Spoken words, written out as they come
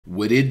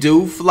What it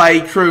do,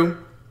 flight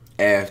crew?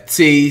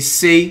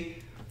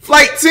 FTC.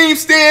 Flight team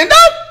stand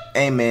up!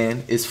 Hey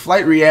man, is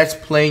Flight Reacts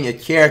playing a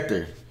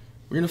character?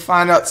 We're gonna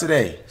find out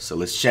today, so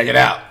let's check it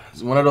out.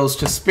 It's one of those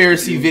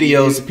conspiracy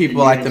videos that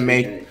people like to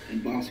make.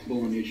 And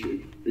basketball on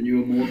YouTube, then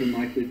you are more than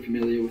likely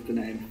familiar with the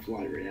name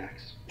Flight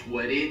Reacts.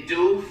 What it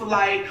do,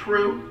 flight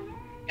crew?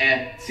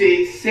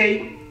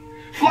 FTC.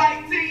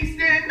 Flight team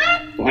stand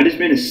up! Flight has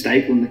been a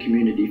staple in the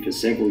community for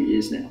several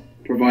years now,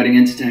 providing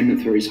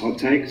entertainment through his hot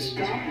takes.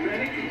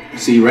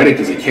 See, Reddick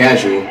is a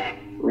casual.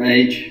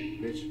 Rage.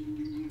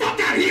 Fuck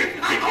out of here!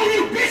 I own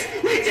you,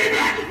 bitch! We did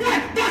that!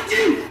 What? Fuck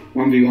you!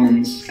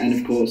 1v1s, and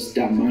of course,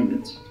 dumb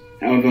moments.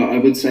 However, I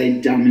would say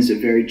dumb is a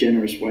very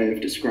generous way of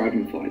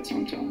describing Flight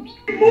sometimes.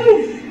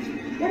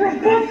 Move! Or a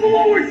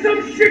buffalo or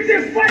some shit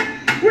that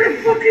fight! Where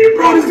the fuck are you?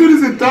 Bro, this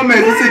dude is a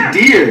dumbass. It's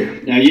a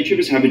deer. Now,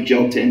 YouTubers have a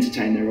job to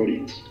entertain their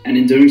audience, and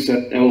in doing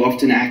so, they will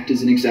often act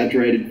as an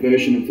exaggerated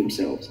version of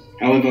themselves.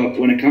 However,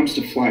 when it comes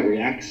to Flight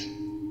Reacts,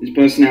 his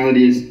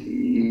personality is...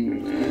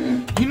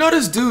 You know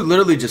this dude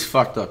literally just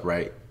fucked up,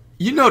 right?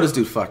 You know this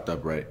dude fucked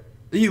up, right?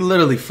 He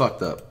literally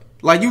fucked up.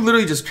 Like, you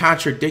literally just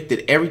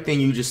contradicted everything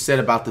you just said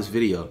about this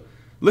video.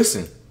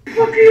 Listen.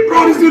 Bro,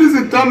 this dude is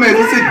a dumbass.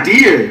 It's a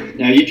deer.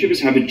 Now,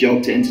 YouTubers have a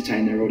job to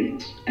entertain their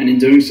audience, and in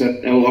doing so,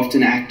 they will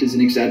often act as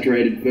an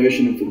exaggerated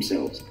version of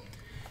themselves.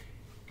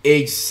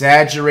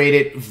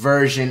 Exaggerated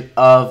version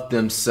of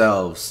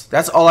themselves.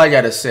 That's all I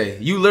gotta say.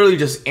 You literally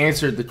just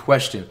answered the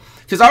question.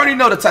 Because I already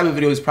know the type of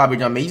video he's probably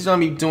gonna make. He's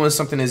gonna be doing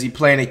something as he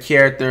playing a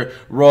character,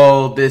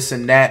 role, this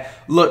and that.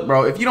 Look,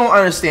 bro, if you don't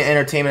understand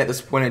entertainment at this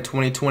point in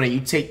 2020, you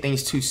take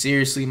things too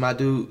seriously, my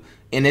dude.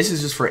 And this is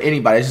just for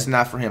anybody. It's just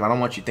not for him. I don't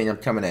want you to think I'm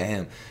coming at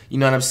him. You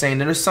know what I'm saying?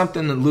 There's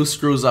something that loose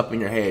screws up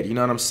in your head. You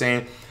know what I'm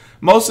saying?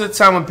 Most of the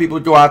time when people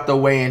go out their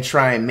way and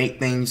try and make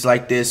things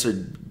like this or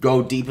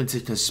go deep into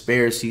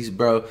conspiracies,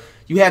 bro,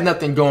 you have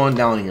nothing going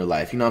down in your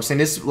life. You know what I'm saying?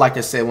 This, like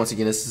I said, once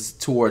again, this is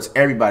towards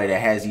everybody that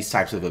has these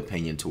types of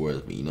opinion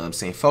towards me. You know what I'm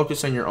saying?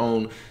 Focus on your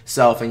own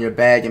self and your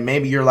bag, and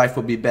maybe your life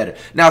will be better.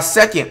 Now,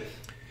 second,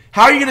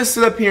 how are you going to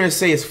sit up here and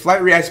say is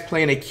Flight Reacts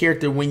playing a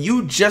character when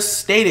you just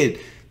stated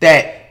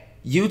that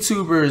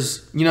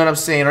YouTubers, you know what I'm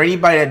saying, or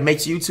anybody that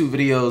makes YouTube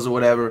videos or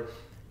whatever,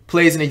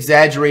 plays an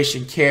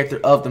exaggeration character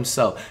of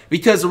themselves?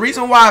 Because the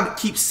reason why I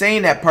keep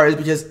saying that part is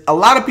because a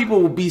lot of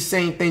people will be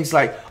saying things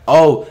like,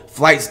 oh,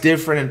 Flight's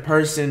different in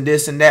person,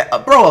 this and that.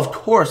 Bro, of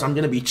course I'm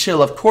going to be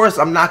chill. Of course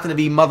I'm not going to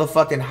be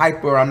motherfucking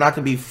hyper, or I'm not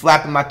going to be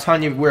flapping my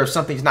tongue everywhere if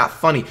something's not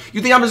funny.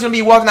 You think I'm just going to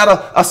be walking out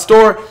of a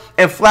store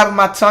and flapping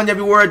my tongue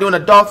everywhere, doing a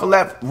dolphin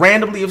lap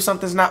randomly if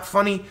something's not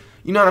funny?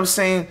 You know what I'm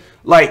saying?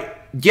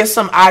 Like, get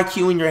some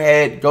IQ in your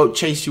head, go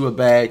chase you a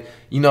bag.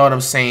 You know what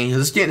I'm saying?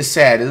 It's getting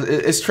sad.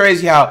 It's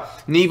crazy how,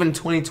 and even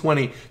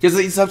 2020,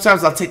 because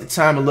sometimes I'll take the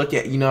time to look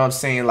at, you know what I'm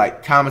saying,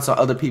 like comments on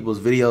other people's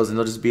videos, and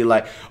they'll just be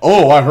like,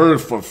 oh, I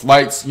heard from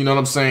Flights, you know what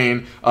I'm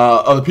saying,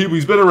 other people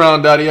he's been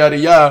around, yada, yada,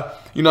 yada.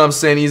 You know what I'm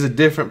saying? He's a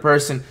different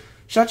person.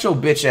 Shut your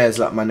bitch ass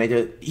up, my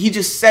nigga. He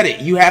just said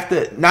it. You have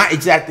to not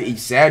exactly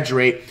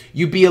exaggerate.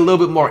 You be a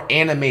little bit more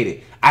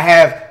animated. I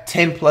have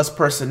 10 plus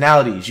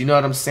personalities. You know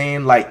what I'm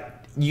saying? Like,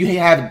 you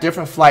have a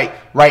different flight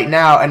right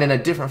now and then a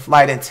different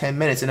flight in 10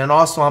 minutes. And then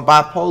also I'm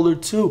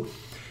bipolar too.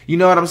 You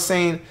know what I'm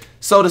saying?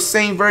 So the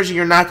same version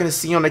you're not going to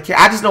see on the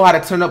camera. I just know how to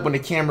turn up when the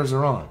cameras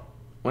are on.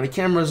 When the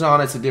camera's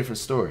on, it's a different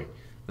story.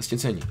 Let's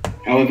continue.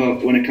 However,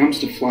 when it comes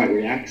to Flight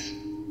Reacts,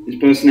 his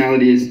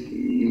personality is...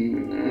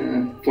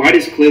 Flight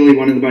is clearly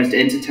one of the most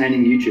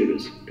entertaining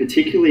YouTubers,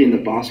 particularly in the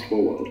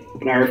basketball world.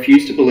 But I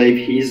refuse to believe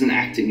he isn't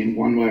acting in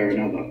one way or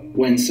another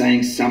when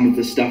saying some of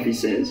the stuff he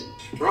says.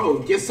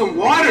 Bro, get some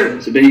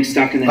water. So being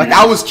stuck in the like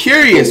house, I was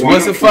curious,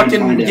 was it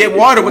fucking get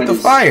water with the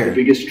fire? The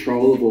biggest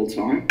troll of all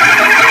time,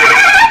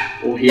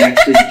 or he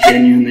actually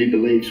genuinely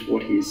believes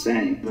what he is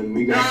saying.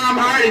 I'm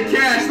already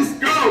cash. Let's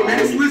go, man.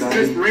 Let's listen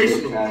to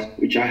inspirational.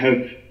 Which I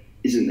hope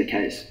isn't the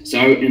case. So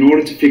in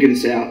order to figure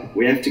this out,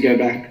 we have to go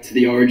back to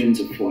the origins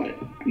of Flight.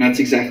 And that's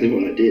exactly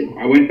what I did.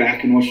 I went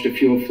back and watched a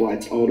few of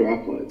Flight's older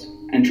uploads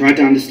and tried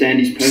to understand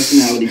his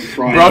personality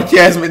prior.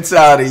 Broadcast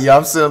mentality, yo.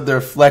 I'm sitting up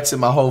there flexing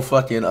my whole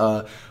fucking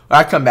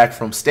I come back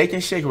from Steak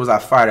and Shake, or was I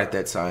fired at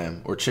that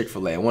time? Or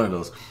Chick-fil-A, one of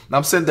those. And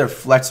I'm sitting there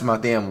flexing my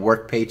damn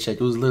work paycheck.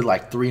 It was literally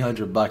like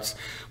 $300.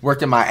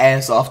 Working my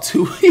ass off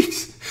 2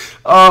 weeks.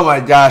 Oh my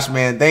gosh,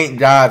 man. Thank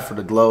God for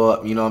the glow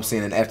up, you know what I'm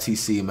saying, in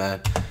FTC, man.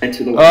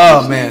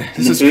 Oh man,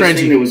 this is cringy. The first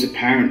thing that was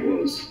apparent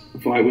was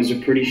Flight was a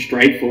pretty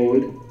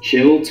straightforward,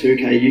 chill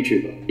 2K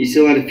YouTuber. He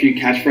still had a few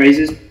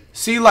catchphrases.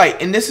 See,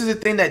 like, and this is the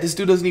thing that this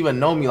dude doesn't even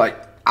know me. Like,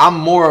 I'm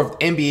more of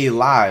NBA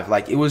Live.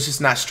 Like, it was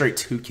just not straight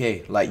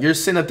 2K. Like, you're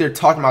sitting up there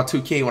talking about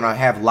 2K when I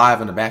have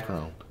Live in the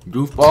background.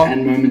 Goofball.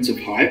 And moments of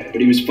hype,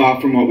 but he was far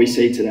from what we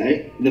see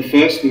today. The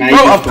first major...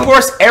 Bro, of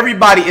course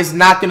everybody is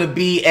not going to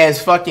be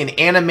as fucking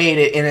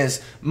animated and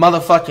as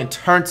motherfucking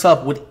turned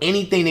up with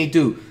anything they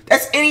do.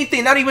 That's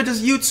anything, not even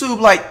just YouTube.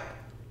 Like,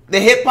 the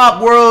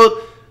hip-hop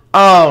world,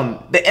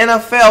 the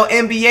NFL,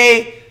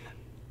 NBA...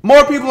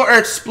 More people are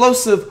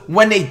explosive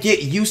when they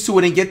get used to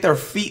it and get their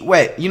feet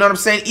wet. You know what I'm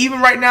saying?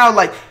 Even right now,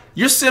 like,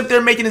 You're sitting up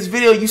there making this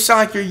video. You sound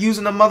like you're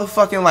using a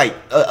motherfucking like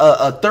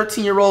a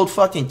 13-year-old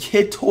fucking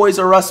kid Toys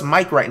R Us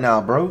mic right now,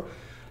 bro.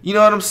 You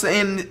know what I'm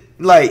saying?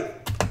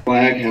 Like,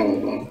 flag,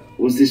 however,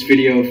 was this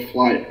video of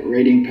Flight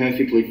reading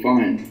perfectly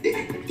fine. The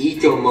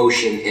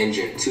EcoMotion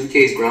engine,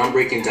 2K's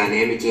groundbreaking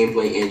dynamic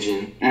gameplay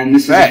engine. And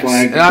this facts. is a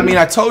flag. And I mean,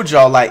 I told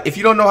y'all, like, if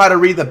you don't know how to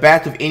read the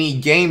back of any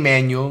game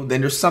manual,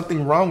 then there's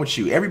something wrong with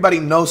you. Everybody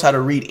knows how to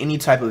read any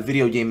type of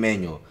video game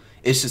manual.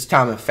 It's just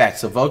common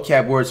facts. So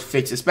vocab words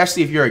fix,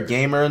 especially if you're a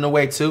gamer in a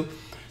way too.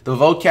 The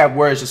vocab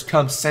words just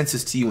come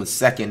senses to you in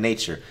second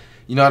nature.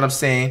 You know what I'm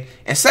saying?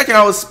 And second,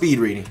 I was speed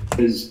reading.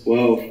 Because,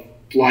 well,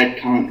 Flight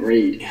can't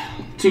read.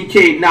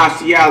 2K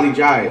Nastiali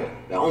Jaya.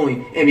 The only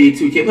NBA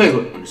 2K players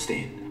would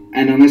understand.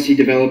 And unless he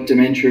developed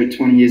dementia at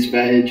 20 years of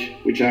age,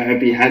 which I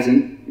hope he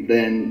hasn't,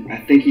 then I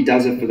think he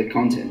does it for the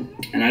content.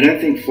 And I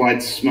don't think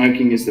Flight's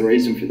smoking is the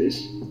reason for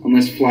this.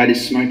 Unless Flight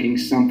is smoking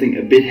something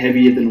a bit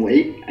heavier than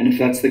weed. And if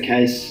that's the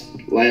case,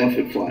 lay off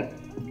at Flight.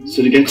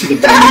 So to get to the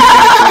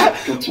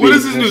point, what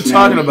is this dude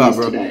talking about,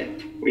 bro? Today,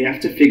 we have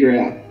to figure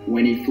out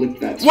when he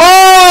flipped that.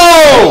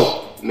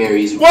 Whoa!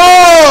 Mary's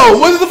whoa!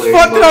 What the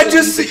fuck did I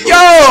just say?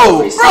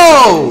 Yo,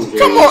 bro,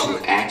 come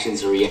on.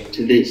 Actions react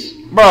to this.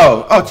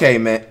 Bro, okay,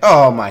 man.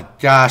 Oh my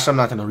gosh, I'm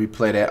not gonna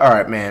replay that. All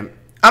right, man.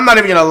 I'm not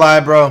even gonna lie,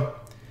 bro.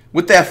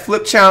 With that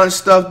flip challenge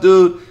stuff,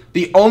 dude,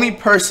 the only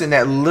person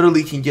that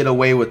literally can get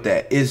away with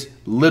that is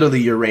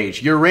literally your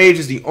rage. Your rage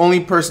is the only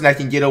person that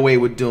can get away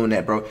with doing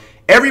that, bro.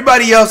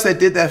 Everybody else that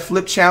did that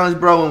flip challenge,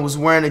 bro, and was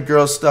wearing the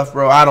girl stuff,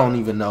 bro, I don't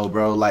even know,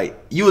 bro. Like,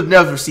 you would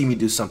never see me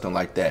do something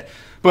like that.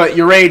 But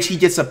your rage, he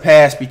gets a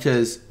pass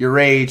because your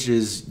rage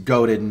is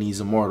goated and he's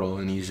immortal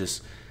and he's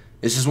just,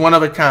 it's just one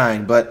of a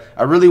kind. But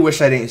I really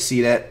wish I didn't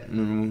see that. You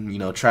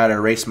know, try to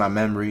erase my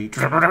memory.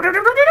 All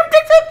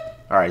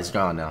right, it's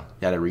gone now.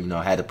 Gotta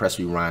I had to press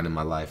rewind in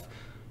my life.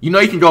 You know,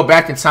 you can go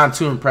back in time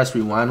too and press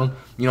rewind on,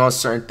 you know, on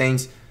certain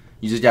things.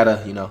 You just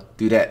gotta, you know,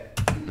 do that.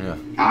 Yeah.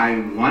 I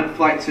want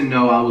Flight to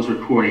know I was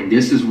recording.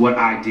 This is what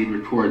I did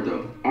record,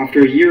 though.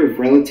 After a year of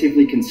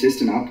relatively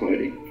consistent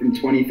uploading, from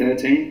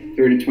 2013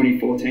 through to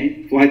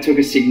 2014, Flight took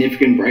a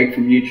significant break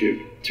from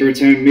YouTube to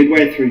return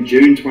midway through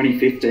June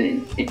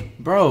 2015.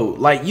 Bro,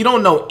 like, you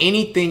don't know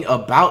anything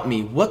about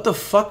me. What the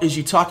fuck is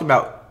you talking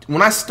about?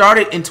 When I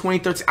started in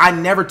 2013, I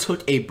never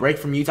took a break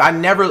from YouTube. I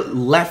never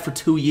left for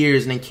 2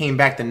 years and then came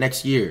back the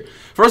next year.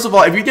 First of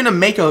all, if you're gonna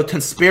make a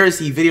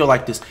conspiracy video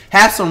like this,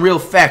 have some real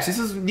facts. This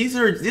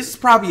is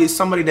probably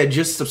somebody that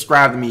just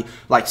subscribed to me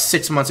like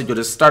 6 months ago,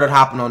 just started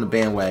hopping on the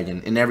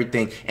bandwagon and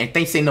everything, and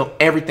thinks they know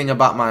everything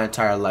about my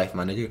entire life,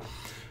 my nigga.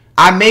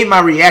 I made my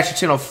reaction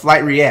channel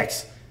Flight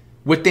Reacts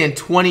within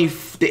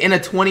the end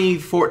of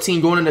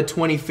 2014, going into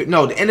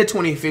the end of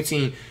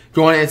 2015,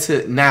 going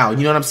into now.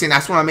 You know what I'm saying?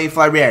 That's when I made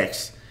Flight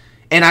Reacts.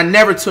 And I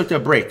never took a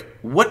break.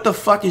 What the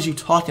fuck is you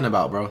talking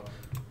about, bro?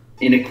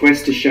 In a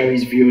quest to show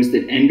his viewers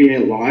that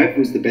NBA Live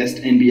was the best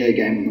NBA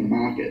game on the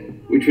market,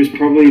 which was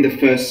probably the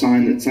first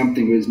sign that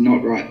something was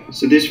not right.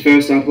 So this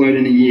first upload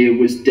in a year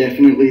was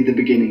definitely the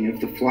beginning of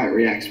the Flight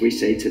Reacts we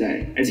see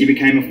today, as he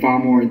became a far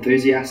more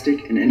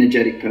enthusiastic and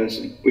energetic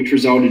person, which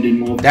resulted in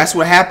more... That's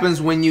what happens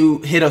when you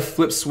hit a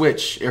flip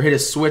switch, or hit a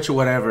switch or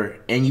whatever,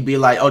 and you be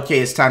like, okay,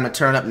 it's time to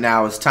turn up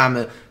now, it's time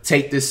to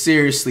take this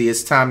seriously,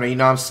 it's time to, you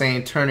know what I'm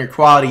saying, turn your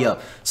quality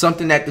up.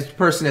 Something that this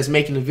person that's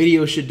making the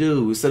video should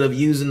do, instead of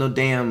using the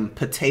damn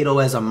potato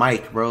as a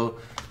mic, bro.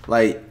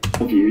 Like...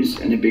 views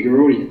and a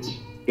bigger audience.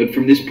 But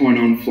from this point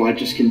on, Flight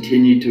just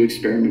continued to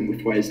experiment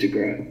with ways to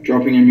grow,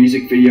 dropping a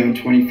music video in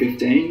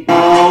 2015.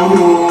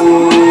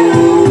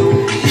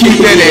 Keep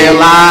it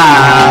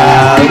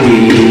alive,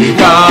 we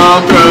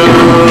come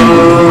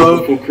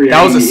through.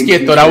 That was a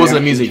skit though, that wasn't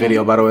a music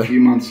video, by the way. A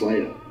few months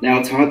later. Now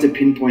it's hard to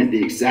pinpoint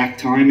the exact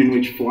time in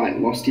which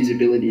Flight lost his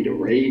ability to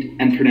read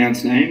and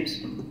pronounce names.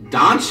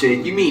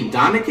 Doncic? You mean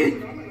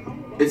Doncic?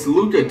 It's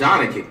Luka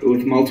Doncic.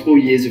 With multiple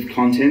years of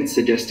content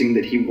suggesting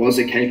that he was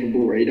a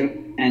capable reader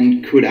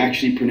and could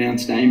actually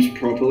pronounce names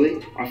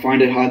properly, I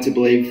find it hard to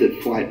believe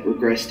that Flight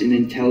regressed in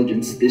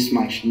intelligence this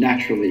much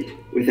naturally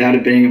without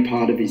it being a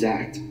part of his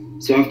act.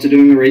 So after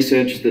doing the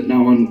research that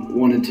no one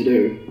wanted to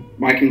do,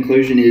 my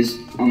conclusion is,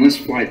 unless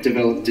Flight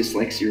developed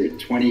dyslexia at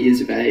 20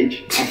 years of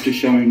age, after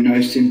showing no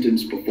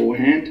symptoms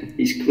beforehand,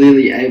 he's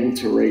clearly able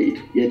to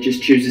read, yet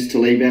just chooses to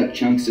leave out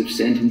chunks of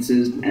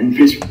sentences and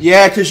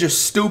yeah, because your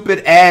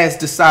stupid ass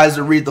decides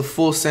to read the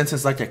full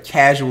sentence like a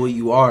casual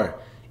you are.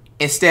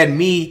 Instead,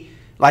 me,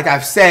 like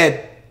I've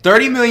said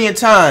 30 million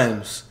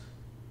times,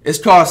 it's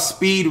called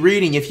speed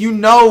reading. If you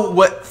know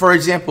what, for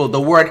example,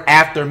 the word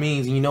after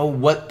means, and you know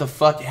what the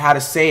fuck, how to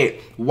say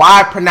it,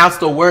 why pronounce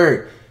the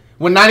word?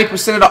 When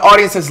 90% of the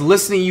audience that's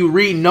listening you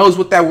read knows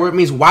what that word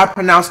means, why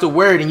pronounce the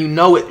word and you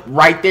know it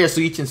right there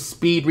so you can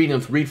speed read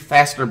and read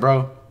faster,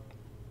 bro?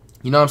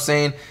 You know what I'm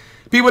saying?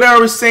 People that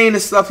were saying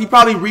this stuff, he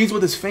probably reads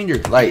with his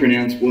finger. Like,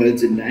 pronounce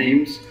words and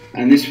names.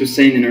 And this was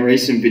seen in a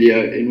recent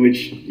video in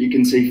which you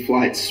can see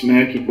Flight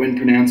smirking when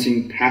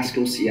pronouncing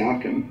Pascal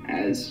Siakam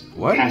as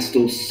what?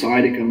 Pascal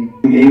Siakam.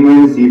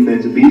 A-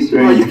 defensive beast,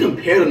 right? Bro, you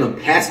compared him to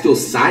Pascal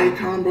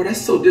Siakam, bro?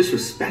 That's so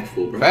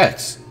disrespectful, bro.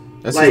 Facts.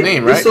 That's like, his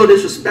name, right? It's so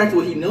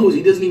disrespectful. He knows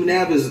he doesn't even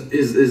have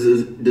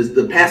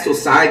the pastel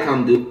side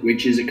come do.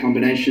 which is a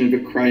combination of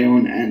a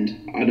crayon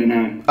and, I don't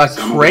know. A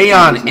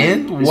crayon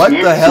end? What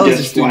the hell is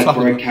this dude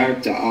talking about? about?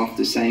 Character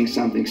after saying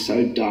something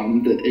so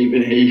dumb that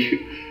even he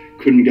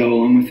couldn't go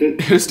along with it.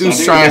 This dude's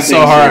So I trying think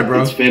so hard,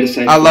 bro. It's fair to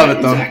say I love it,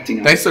 he's though. acting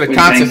up Thanks for the when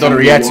content, saying though, to some of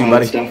react the to, wild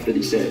buddy. Stuff that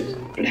he says.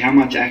 But how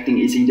much acting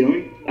is he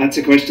doing? That's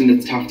a question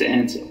that's tough to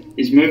answer.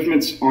 His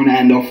movements on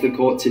and off the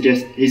court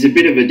suggest he's a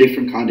bit of a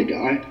different kind of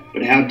guy,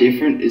 but how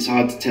different is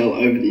hard to tell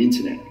over the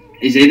internet.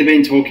 He's either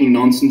been talking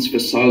nonsense for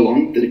so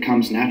long that it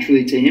comes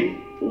naturally to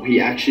him, or he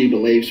actually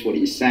believes what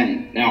he's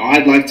saying. Now,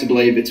 I'd like to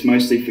believe it's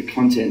mostly for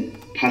content,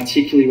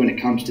 particularly when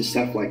it comes to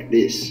stuff like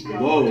this,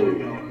 Whoa,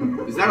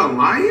 is that a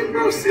lion,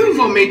 bro? Seals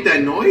don't make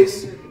that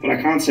noise. but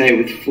I can't say it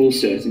with full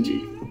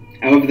certainty.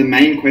 However, the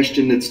main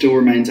question that still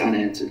remains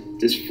unanswered,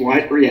 does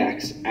Flight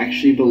Reacts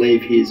actually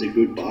believe he is a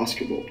good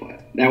basketball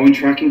player? Now, when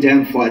tracking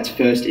down Flight's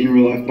first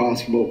in-real-life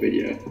basketball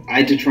video, I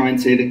had to try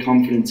and see the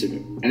confidence in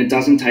him, and it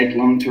doesn't take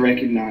long to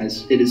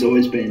recognise it has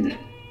always been there.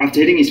 After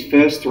hitting his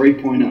first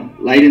three-pointer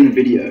late in the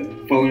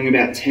video, following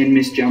about 10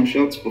 missed jump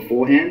shots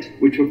beforehand,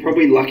 which were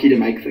probably lucky to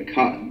make the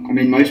cut. I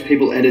mean, most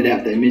people edit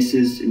out their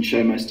misses and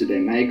show most of their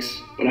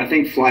makes, but I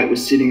think Flight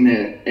was sitting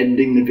there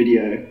editing the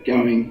video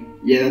going,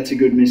 yeah, that's a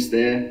good miss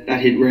there.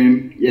 That hit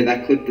rim. Yeah,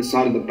 that clipped the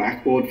side of the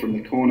backboard from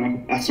the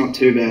corner. That's not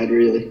too bad,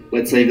 really.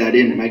 Let's leave that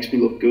in. It makes me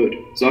look good.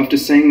 So after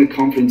seeing the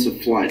confidence of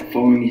Flight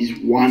following his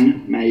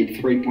one made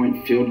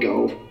three-point field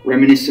goal,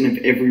 reminiscent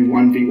of every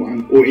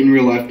 1v1 or in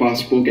real-life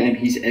basketball game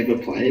he's ever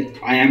played,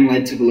 I am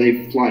led to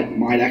believe Flight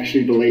might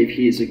actually believe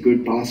he is a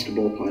good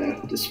basketball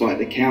player, despite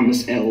the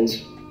countless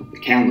L's, the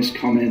countless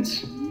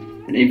comments,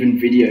 and even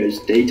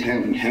videos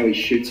detailing how he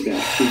shoots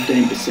about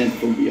 15%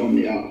 from beyond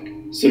the arc.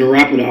 So to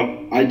wrap it up,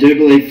 I do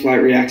believe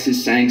Flight Reacts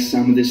is saying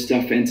some of this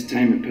stuff for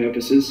entertainment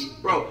purposes.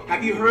 Bro,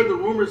 have you heard the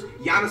rumors?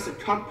 Giannis a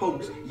cunt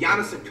pokes.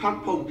 Giannis a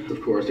cunt pokes.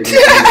 Of course, they're gonna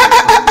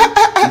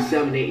he's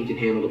 7'8", he can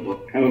handle the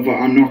ball. However,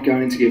 I'm not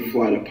going to give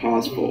Flight a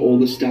pass for all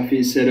the stuff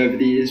he's said over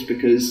the years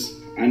because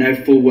I know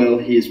full well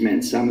he has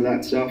meant some of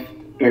that stuff.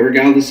 But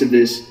regardless of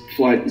this,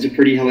 Flight is a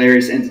pretty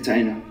hilarious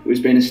entertainer who has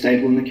been a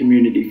staple in the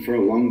community for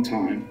a long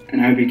time, and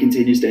I hope he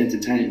continues to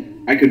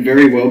entertain. I could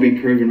very well be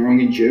proven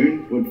wrong in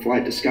June when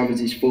Flight discovers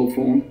his full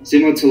form,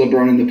 similar to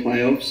LeBron in the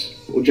playoffs,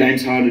 or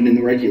James Harden in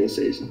the regular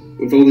season.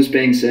 With all this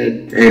being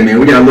said, hey man,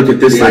 we gotta look at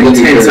this like 10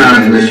 times,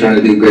 man. Just trying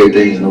to do great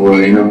things in the world,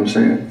 you know what I'm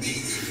saying?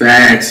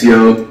 Facts,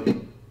 yo.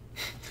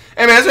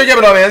 Hey man, that's what you give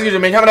it all, man. Excuse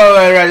me, coming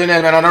over right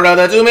now, man, on the road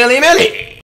to 2 million.